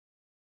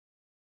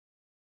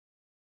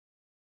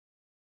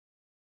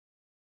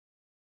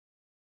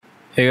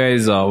Hey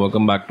guys,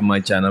 welcome back to my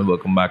channel.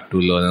 Welcome back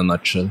to Learn a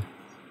Nutshell.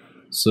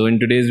 So in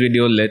today's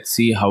video, let's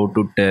see how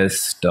to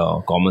test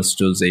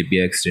Commercetools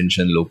API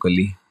Extension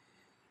locally,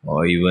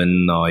 or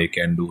even you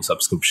can do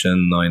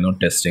subscription,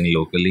 testing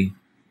locally.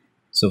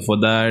 So for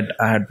that,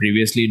 I had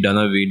previously done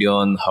a video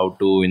on how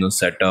to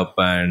set up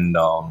and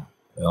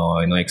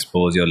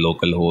expose your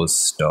local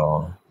host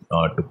to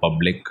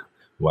public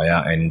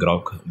via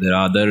Ngrok. There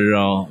are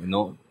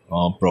other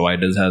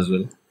providers as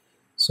well.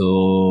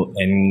 So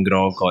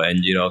Ngrok or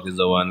Ngrok is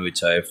the one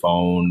which I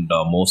found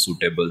more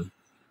suitable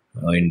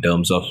in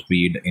terms of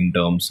speed, in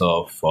terms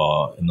of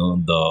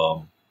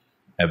the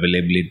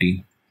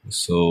availability.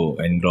 So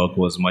Ngrok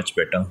was much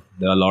better.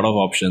 There are a lot of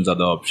options,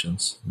 other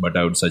options, but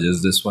I would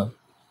suggest this one.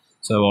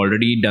 So I've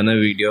already done a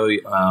video.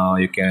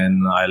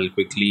 I'll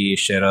quickly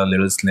share a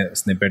little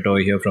snippet over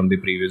here from the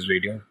previous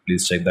video.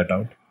 Please check that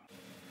out.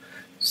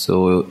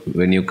 So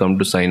when you come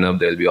to sign up,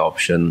 there'll be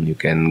option you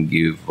can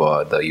give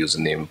the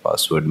username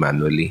password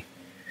manually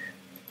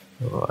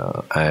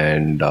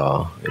and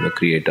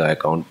create an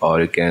account, or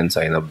you can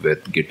sign up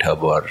with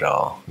GitHub or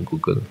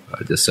Google.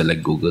 I'll just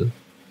select Google,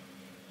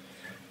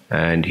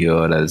 and here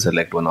I'll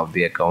select one of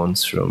the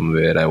accounts from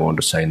where I want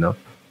to sign up.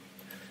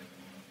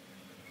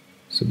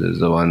 So this is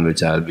the one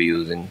which I'll be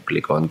using.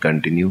 Click on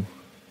continue.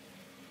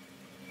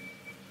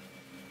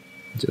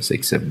 Just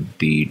accept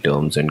the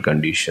terms and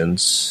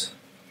conditions.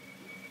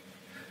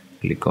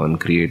 Click on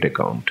create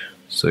account.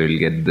 So you'll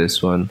get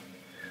this one.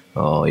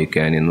 You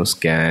can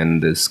scan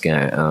this.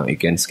 You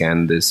can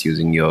scan this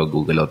using your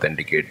Google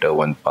Authenticator,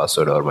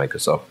 1Password, or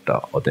Microsoft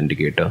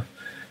Authenticator.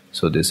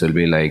 So this will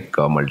be like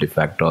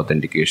multi-factor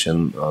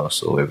authentication.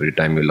 So every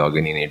time you log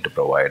in, you need to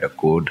provide a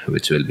code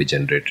which will be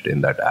generated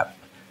in that app.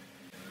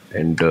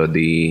 Enter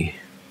the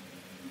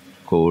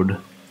code.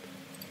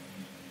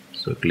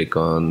 So click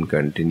on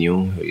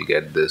continue. You'll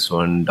get this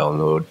one.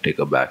 Download, take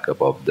a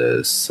backup of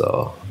this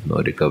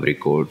recovery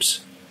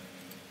codes,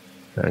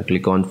 and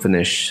click on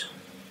finish.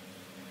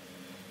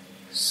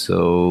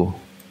 So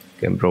you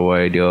can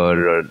provide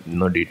your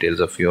details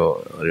of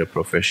your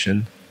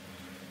profession.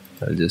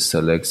 I'll just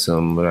select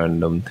some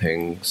random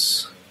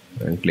things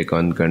and click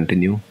on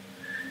continue.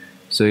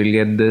 So you'll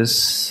get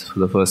this.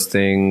 The first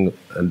thing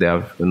they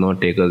have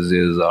take us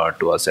is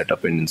to our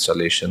setup and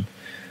installation.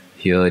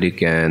 Here you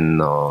can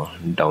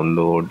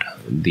download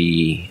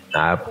the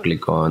app.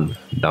 Click on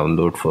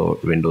download for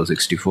Windows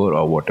 64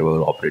 or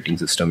whatever operating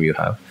system you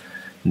have.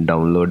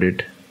 Download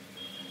it,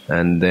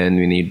 and then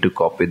we need to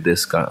copy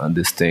this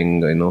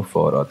thing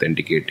for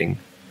authenticating.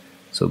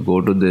 So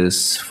go to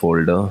this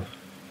folder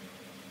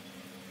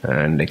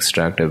and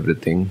extract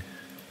everything.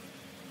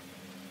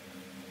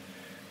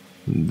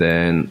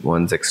 Then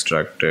once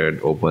extracted,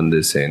 open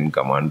this in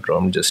command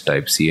prompt. Just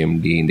type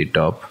cmd in the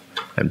top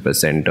and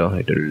press enter.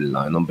 It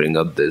will bring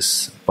up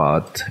this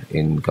path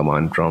in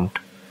command prompt.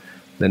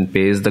 Then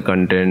paste the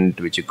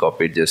content which you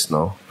copied just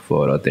now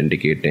for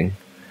authenticating.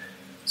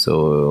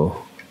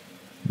 So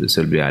this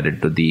will be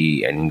added to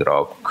the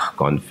Ngrok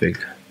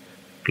config.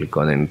 Click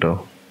on enter.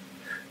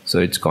 So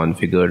it's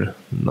configured.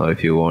 Now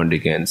if you want,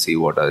 you can see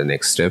what are the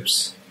next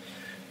steps.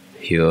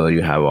 Here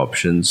you have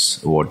options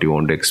what you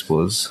want to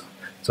expose.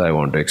 So I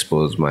want to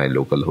expose my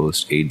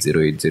localhost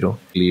 8080.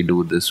 Please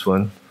do this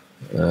one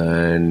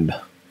and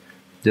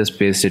just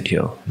paste it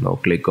here. Now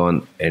click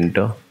on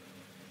enter.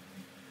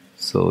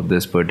 So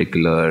this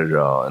particular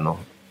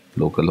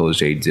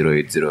localhost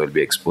 8080 will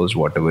be exposed.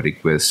 Whatever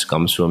request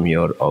comes from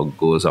here or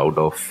goes out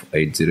of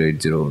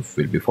 8080 will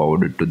be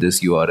forwarded to this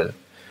URL,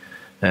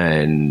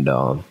 and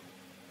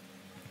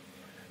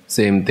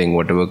same thing,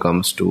 whatever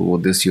comes to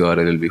this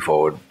URL will be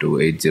forwarded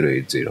to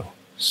 8080.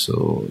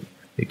 So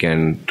you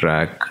can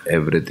track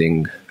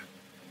everything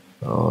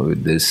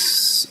with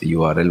this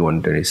URL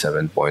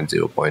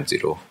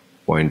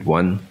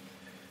 127.0.0.1,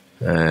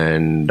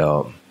 and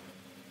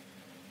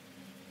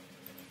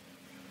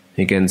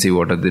you can see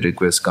what are the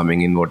requests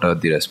coming in, what are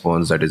the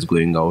response that is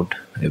going out.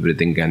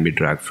 Everything can be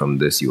tracked from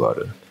this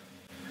URL.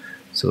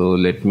 So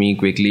let me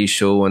quickly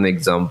show one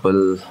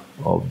example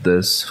of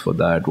this. For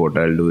that, what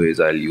I'll do is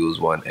I'll use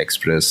one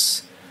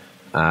Express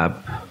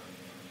app.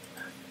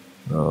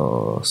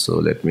 So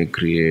let me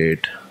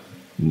create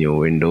new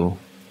window,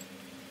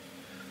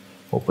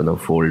 open a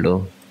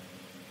folder,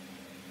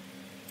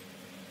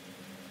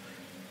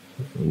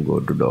 go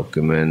to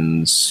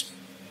documents,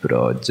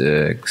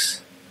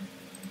 projects,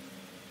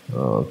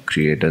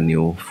 create a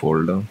new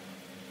folder,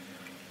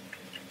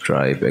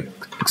 type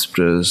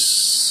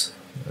Express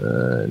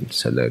and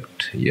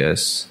select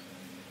yes.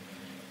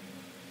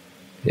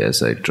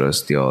 I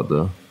trust the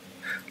author.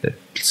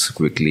 Let's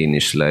quickly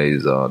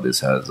initialize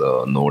this as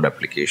a node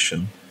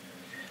application.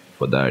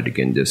 For that, you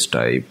can just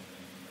type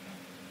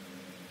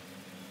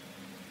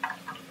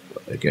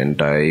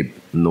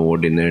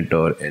node init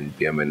or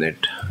npm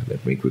init.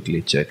 Let me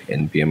quickly check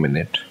npm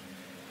init.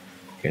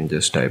 You can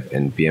just type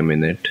npm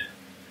init,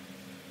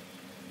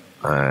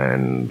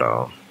 and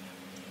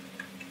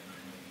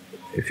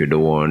if you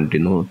don't want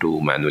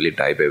to manually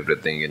type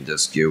everything, you can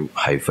just give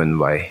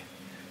 -y.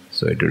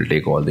 So it will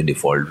take all the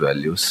default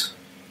values.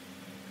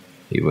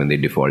 even the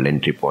default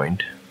entry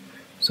point.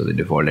 So the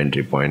default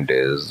entry point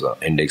is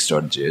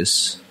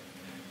index.js.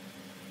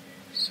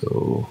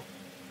 So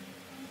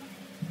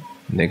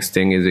next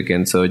thing is you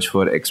can search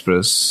for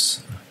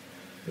Express.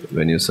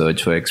 When you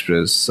search for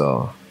Express,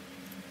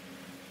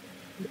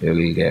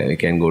 you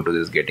can go to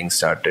this getting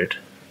started,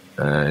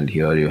 and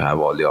here you have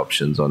all the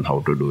options on how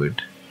to do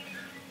it.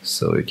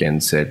 So you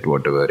can set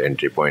whatever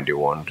entry point you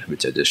want,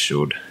 which I just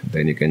showed.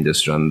 Then you can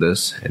just run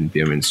this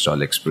npm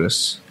install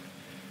express.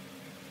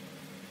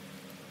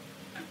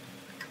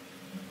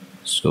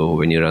 So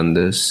when you run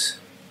this,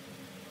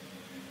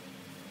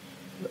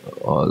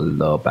 all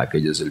the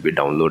packages will be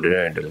downloaded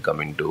and it will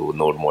come into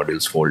node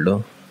modules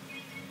folder.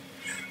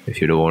 If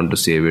you don't want to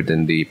save it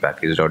in the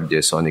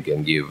package.json, you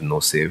can give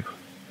no save.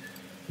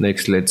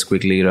 Next, let's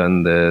quickly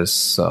run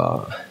this.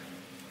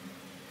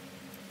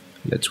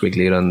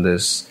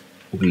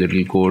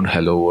 Little code,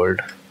 hello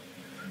world.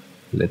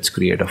 Let's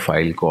create a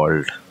file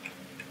called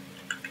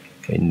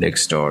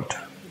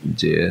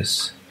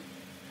index.js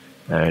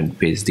and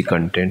paste the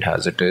content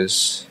as it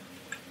is.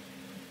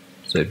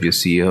 So if you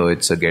see here,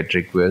 it's a get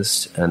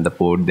request, and the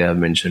port they have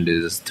mentioned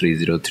is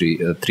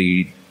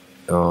 303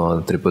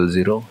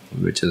 000,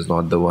 which is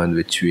not the one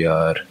which we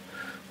have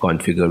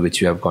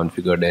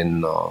configured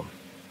in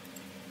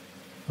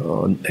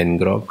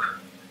Ngrok.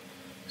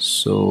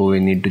 So we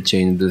need to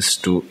change this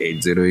to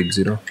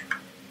 8080.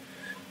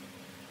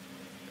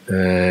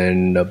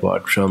 And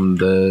apart from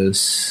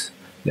this,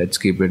 let's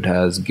keep it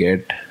as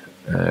get,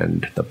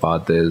 and the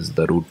path is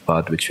the root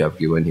path which we have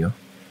given here.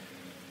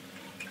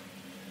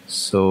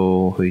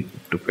 So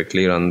to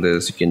quickly run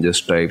this, you can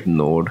just type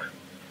node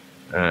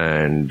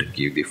and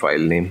give the file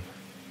name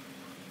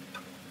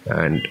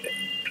and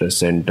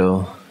press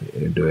enter.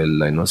 It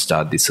will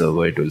start the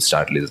server. It will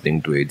start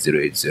listening to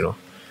 8080.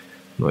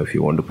 Now if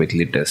you want to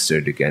quickly test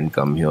it, you can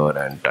come here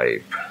and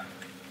type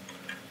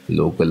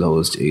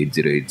localhost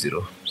 8080.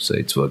 So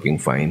it's working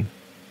fine.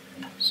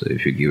 So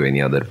if you give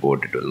any other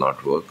port, it will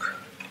not work.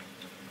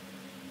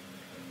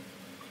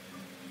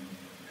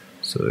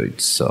 So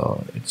it's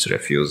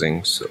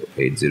refusing. So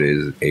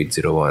 8080 is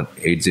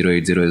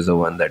the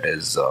one that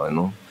is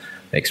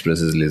Express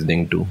is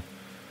listening to.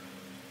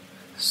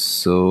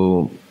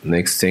 So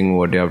next thing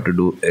what you have to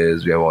do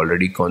is, we have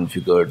already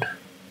configured.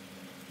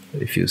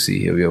 If you see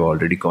here, we have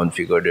already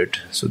configured it.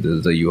 So this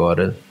is the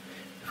URL.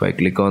 If I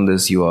click on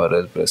this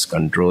URL, press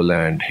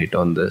Ctrl and hit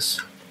on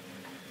this,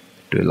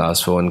 it will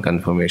ask for one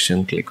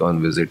confirmation. Click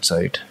on visit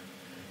site.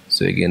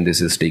 So again,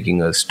 this is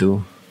taking us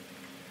to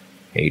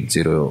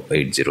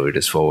 8080. It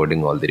is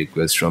forwarding all the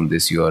requests from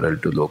this URL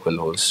to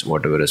localhost.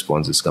 Whatever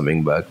response is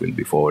coming back will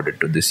be forwarded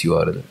to this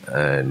URL,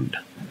 and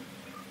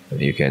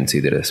you can see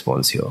the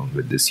response here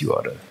with this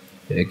URL.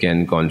 You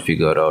can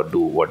configure or do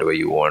whatever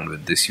you want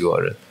with this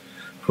URL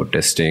for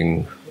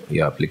testing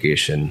your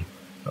application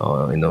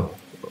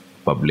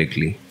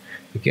publicly.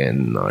 You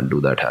can do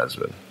that as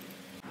well.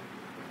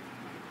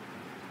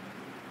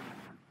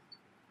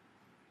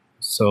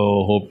 So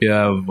hope you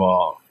have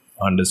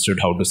understood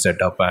how to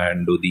set up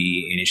and do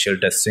the initial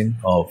testing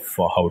of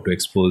how to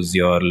expose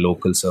your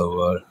local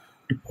server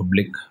to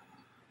public.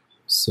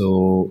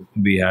 So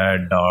we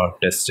had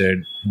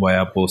tested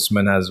via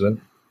Postman as well.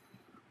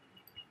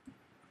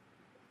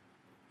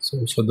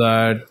 So for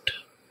that,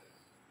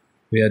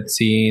 we had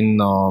seen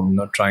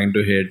trying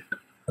to hit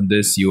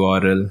this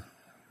URL,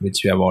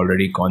 which we have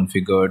already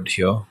configured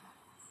here.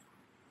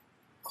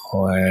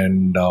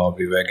 And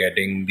we were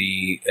getting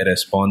the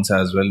response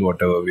as well,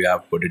 whatever we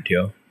have put it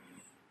here.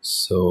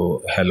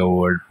 So hello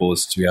world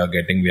post we have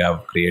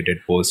created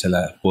post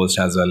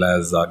as well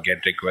as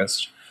get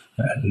request,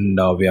 and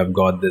we have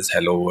got this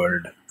hello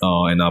world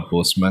in our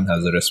Postman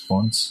as a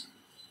response.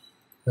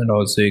 And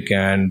also you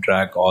can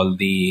track all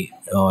the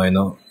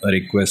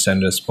request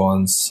and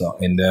response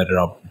in their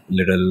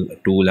little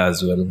tool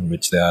as well,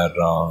 which they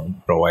are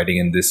providing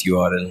in this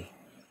URL.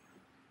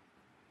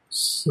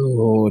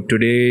 So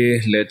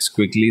today let's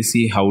quickly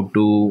see how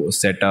to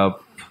set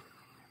up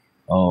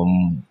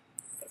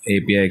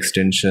API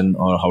extension,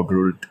 or how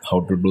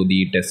to do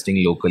the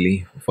testing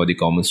locally for the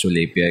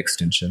Commercetools API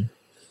extension.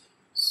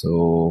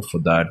 So for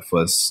that,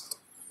 first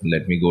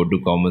let me go to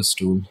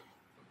Commercetools.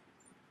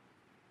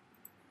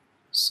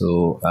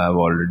 So I've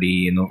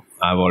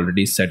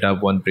already set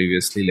up one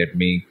previously. Let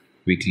me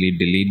quickly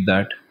delete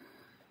that.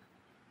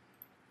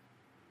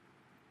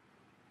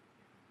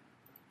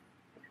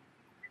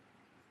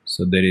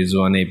 So there is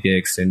one API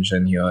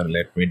extension here.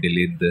 Let me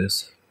delete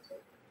this.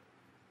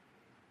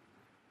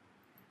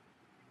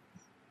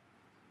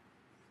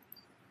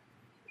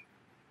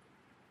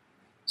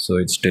 So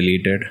it's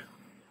deleted.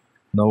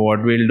 Now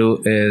what we'll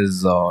do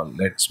is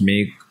let's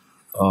make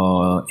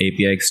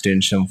API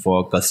extension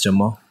for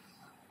customer.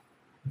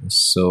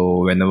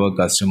 So whenever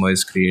customer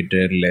is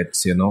created,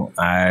 let's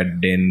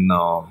add in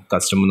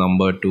customer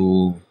number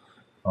to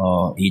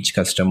each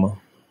customer.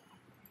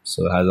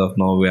 So as of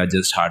now, we are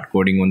just hard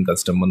coding one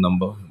customer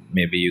number.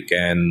 Maybe you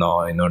can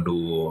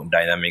do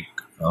dynamic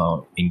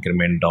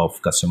increment of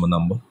customer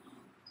number.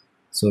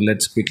 So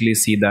let's quickly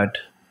see that.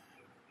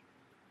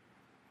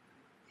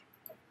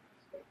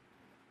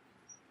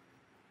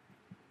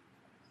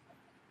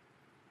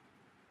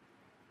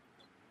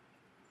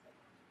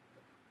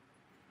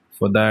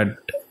 For that,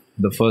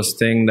 the first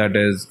thing that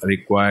is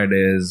required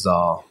is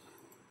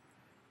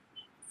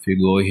if you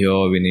go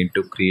here, we need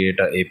to create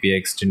a API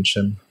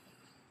extension.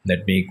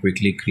 Let me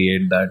quickly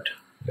create that.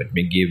 Let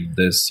me give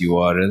this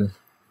URL.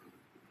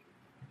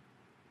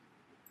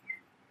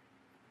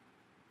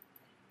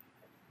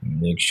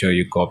 Make sure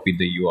you copy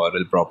the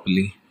URL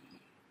properly.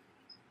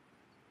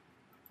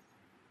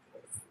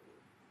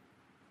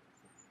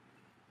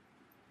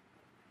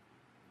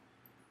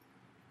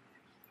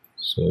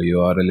 So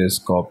URL is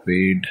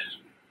copied.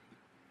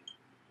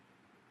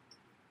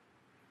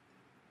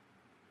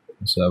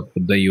 So I've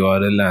put the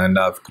URL and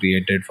I've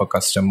created for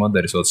customer.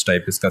 The resource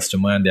type is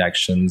customer and the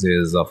actions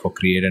is for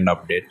create and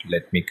update.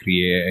 Let me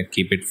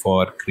keep it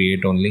for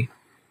create only.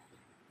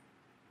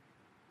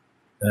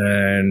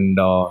 And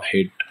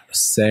hit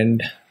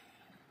send.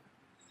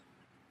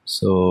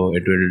 So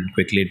it will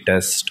quickly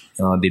test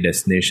the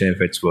destination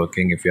if it's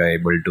working, if you are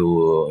able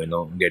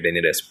to get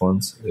any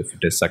response. If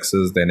it is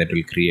success, then it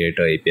will create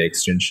a API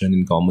extension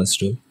in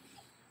Commercetool.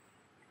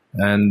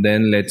 And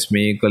then let's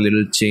make a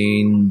little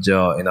change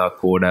in our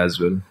code as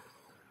well.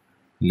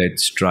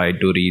 Let's try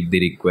to read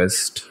the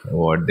request,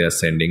 what they're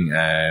sending,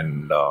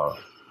 and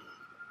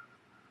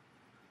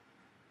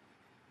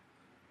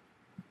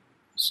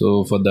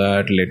so for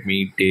that, let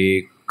me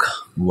take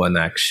one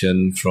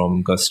action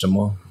from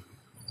customer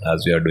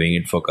as we are doing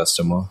it for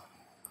customer.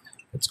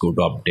 Let's go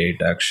to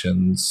update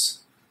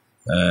actions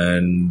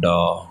and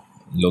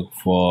look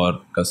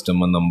for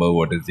customer number.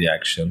 What is the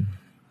action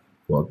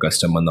for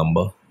customer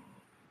number?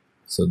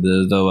 So this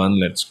is the one.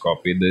 Let's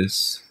copy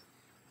this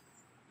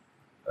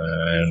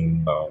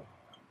and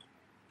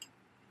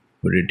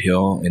put it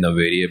here in a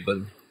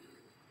variable.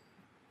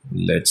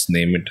 Let's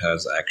name it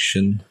as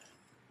action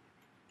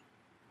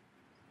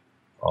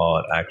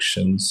or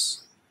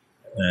actions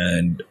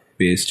and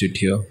paste it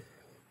here.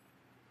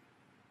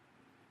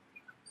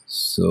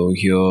 So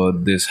here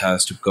this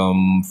has to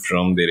come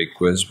from the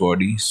request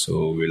body.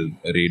 So we'll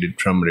read it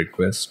from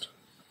request.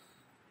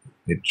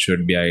 It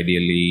should be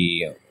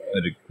ideally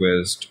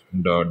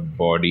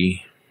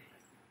request.body.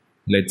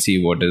 Let's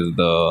see what is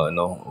the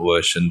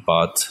version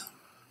path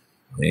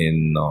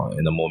in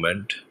a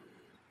moment.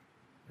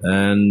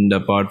 And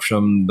apart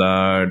from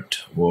that,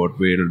 what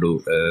we'll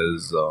do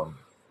is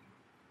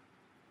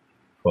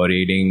for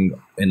reading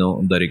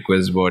the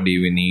request body,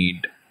 we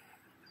need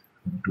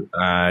to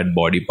add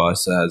body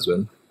parser as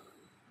well.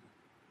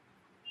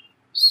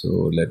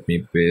 So let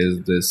me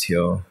paste this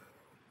here,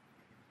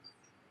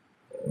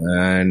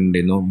 and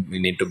we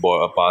need to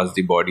pass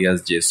the body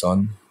as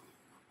JSON,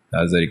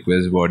 as a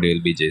request body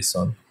will be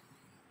JSON.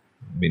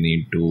 We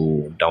need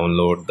to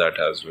download that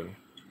as well.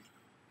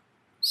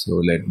 So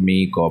let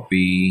me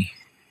copy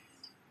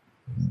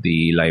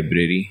the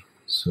library.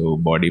 So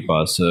body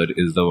parser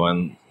is the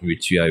one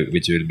which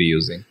we'll be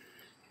using.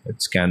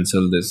 Let's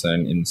cancel this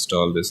and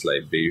install this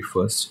library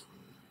first.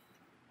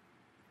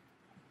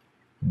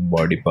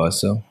 Body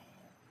parser.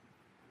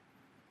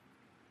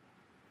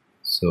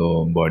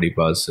 So body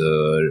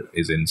parser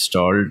is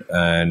installed,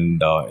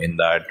 and in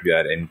that we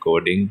are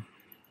encoding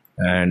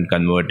and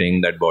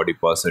converting that body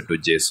parser to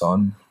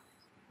JSON.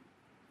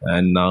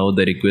 And now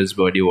the request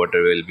body,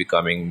 whatever will be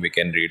coming, we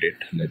can read it.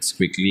 Let's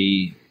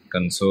quickly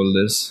console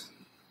this.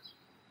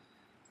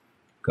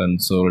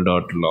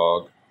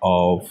 Console.log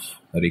of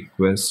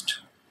request,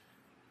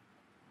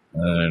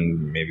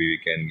 and maybe we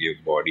can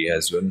give body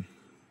as well,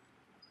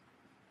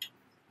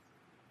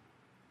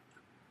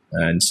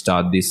 and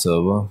start the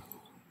server.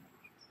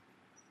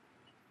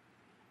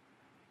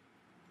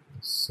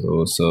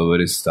 So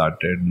server is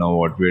started. Now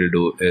what we'll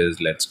do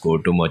is let's go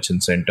to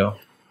Merchant Center.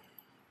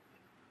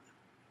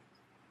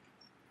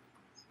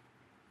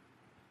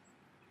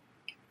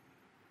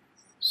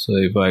 So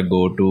if I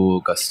go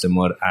to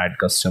customer, add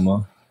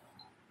customer,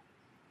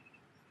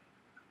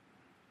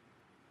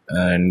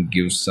 and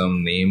give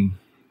some name.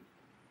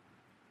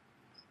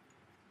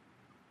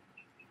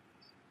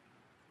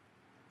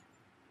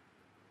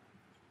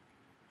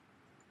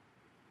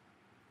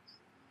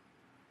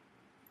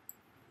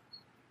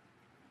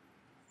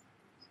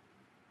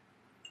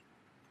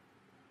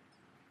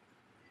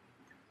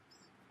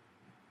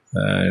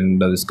 And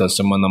this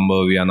customer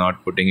number, we are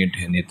not putting it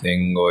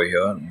anything over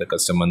here. The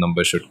customer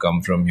number should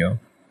come from here.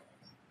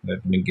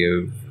 Let me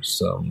give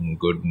some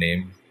good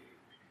name.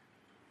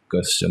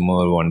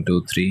 Customer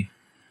 123,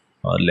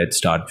 or let's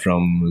start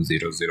from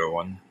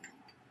 001.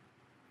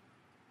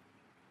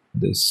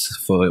 This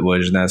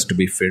version has to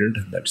be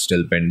filled. That's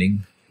still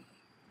pending.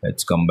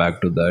 Let's come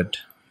back to that.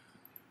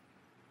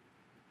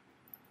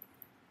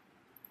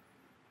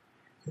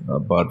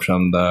 Apart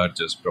from that,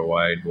 just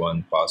provide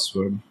one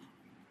password.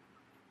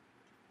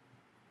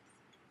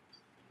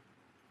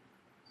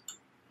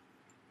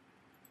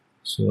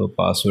 So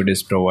password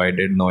is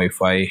provided. Now if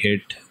I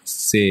hit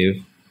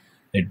save,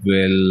 it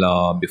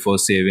will before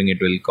saving,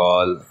 it will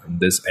call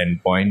this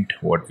endpoint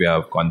what we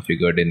have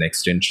configured in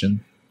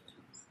extension.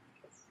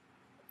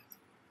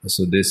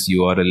 So this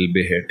URL will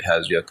be hit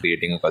as we are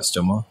creating a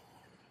customer,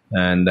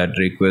 and that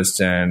request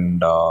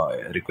and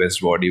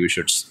request body, we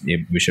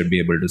should be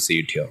able to see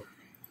it here.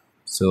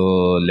 So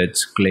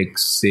let's click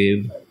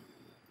save.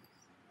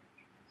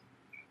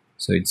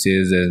 So it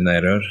says there's an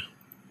error.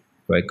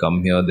 If I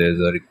come here, there's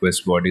a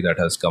request body that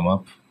has come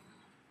up.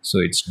 So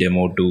it's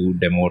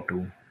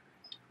demo2,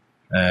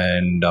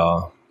 and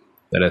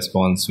the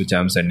response which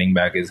I'm sending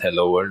back is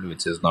hello world,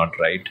 which is not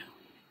right.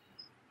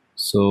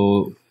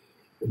 So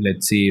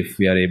let's see if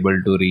we are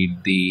able to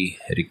read the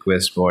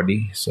request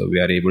body. So we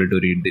are able to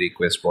read the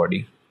request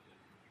body.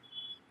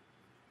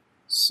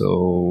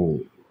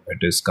 So it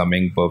is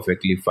coming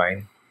perfectly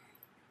fine.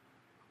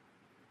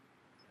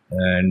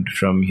 And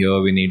from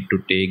here we need to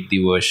take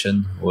the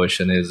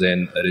version is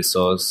in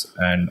resource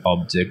and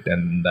object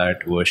and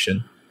that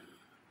version.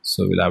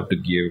 So we'll have to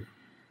give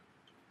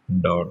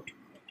dot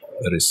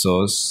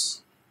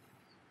resource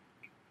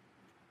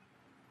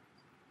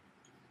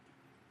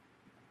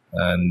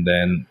and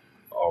then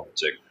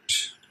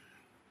object,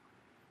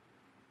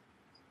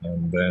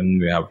 and then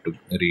we have to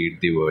read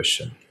the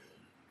version.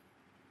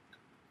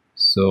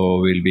 So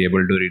we'll be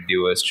able to read the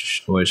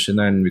version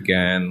and we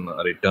can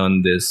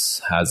return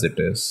this as it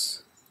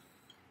is.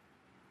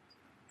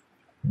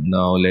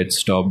 Now let's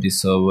stop the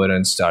server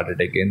and start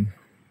it again.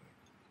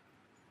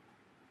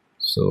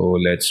 So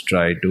let's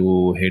try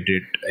to hit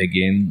it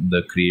again,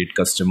 the create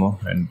customer,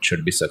 and it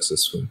should be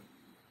successful.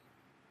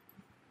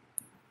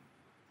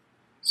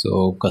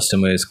 So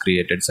customer is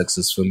created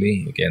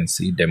successfully. You can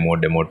see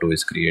demo2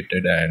 is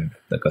created, and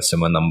the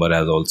customer number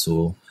has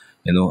also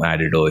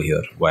added over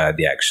here via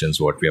the actions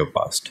what we have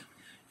passed.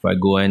 If I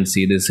go and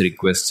see this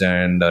request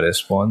and the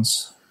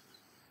response,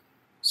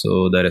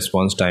 so the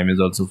response time is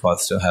also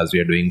faster as we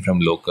are doing from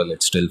local.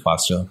 It's still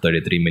faster,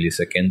 33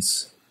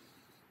 milliseconds,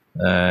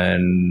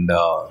 and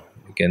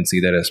you can see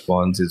the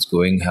response is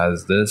going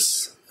as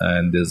this,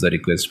 and this is the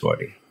request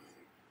body.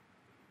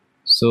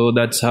 So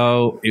that's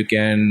how you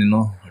can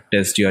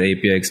test your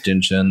API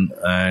extension,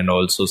 and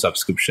also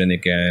subscription. You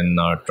can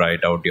try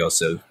it out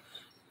yourself,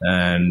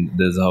 and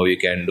this is how you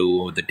can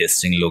do the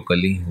testing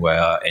locally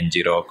via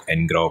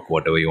Ngrok,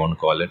 whatever you want to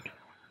call it.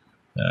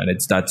 And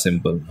it's that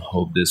simple.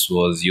 Hope this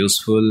was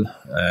useful,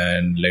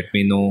 and let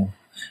me know.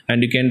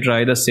 And you can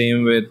try the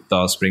same with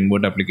Spring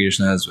Boot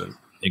application as well.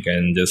 You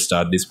can just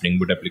start the Spring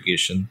Boot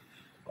application.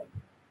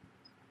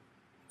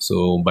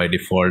 So by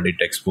default,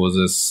 it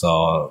exposes to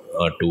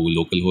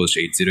localhost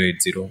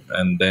 8080,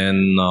 and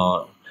then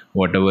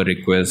whatever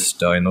request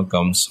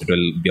comes, it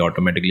will be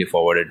automatically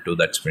forwarded to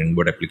that Spring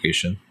Boot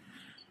application,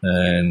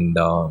 and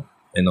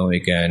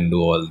you can do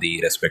all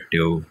the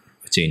respective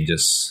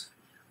changes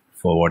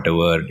for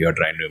whatever you're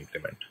trying to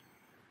implement.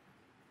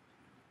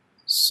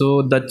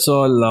 So that's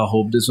all.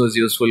 Hope this was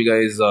useful,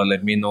 guys.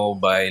 Let me know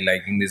by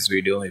liking this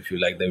video. If you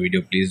like the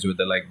video, please do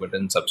the like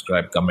button,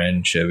 subscribe,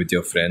 comment, share with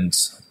your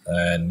friends,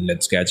 and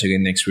let's catch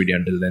again next video.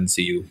 Until then,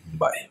 see you.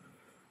 Bye.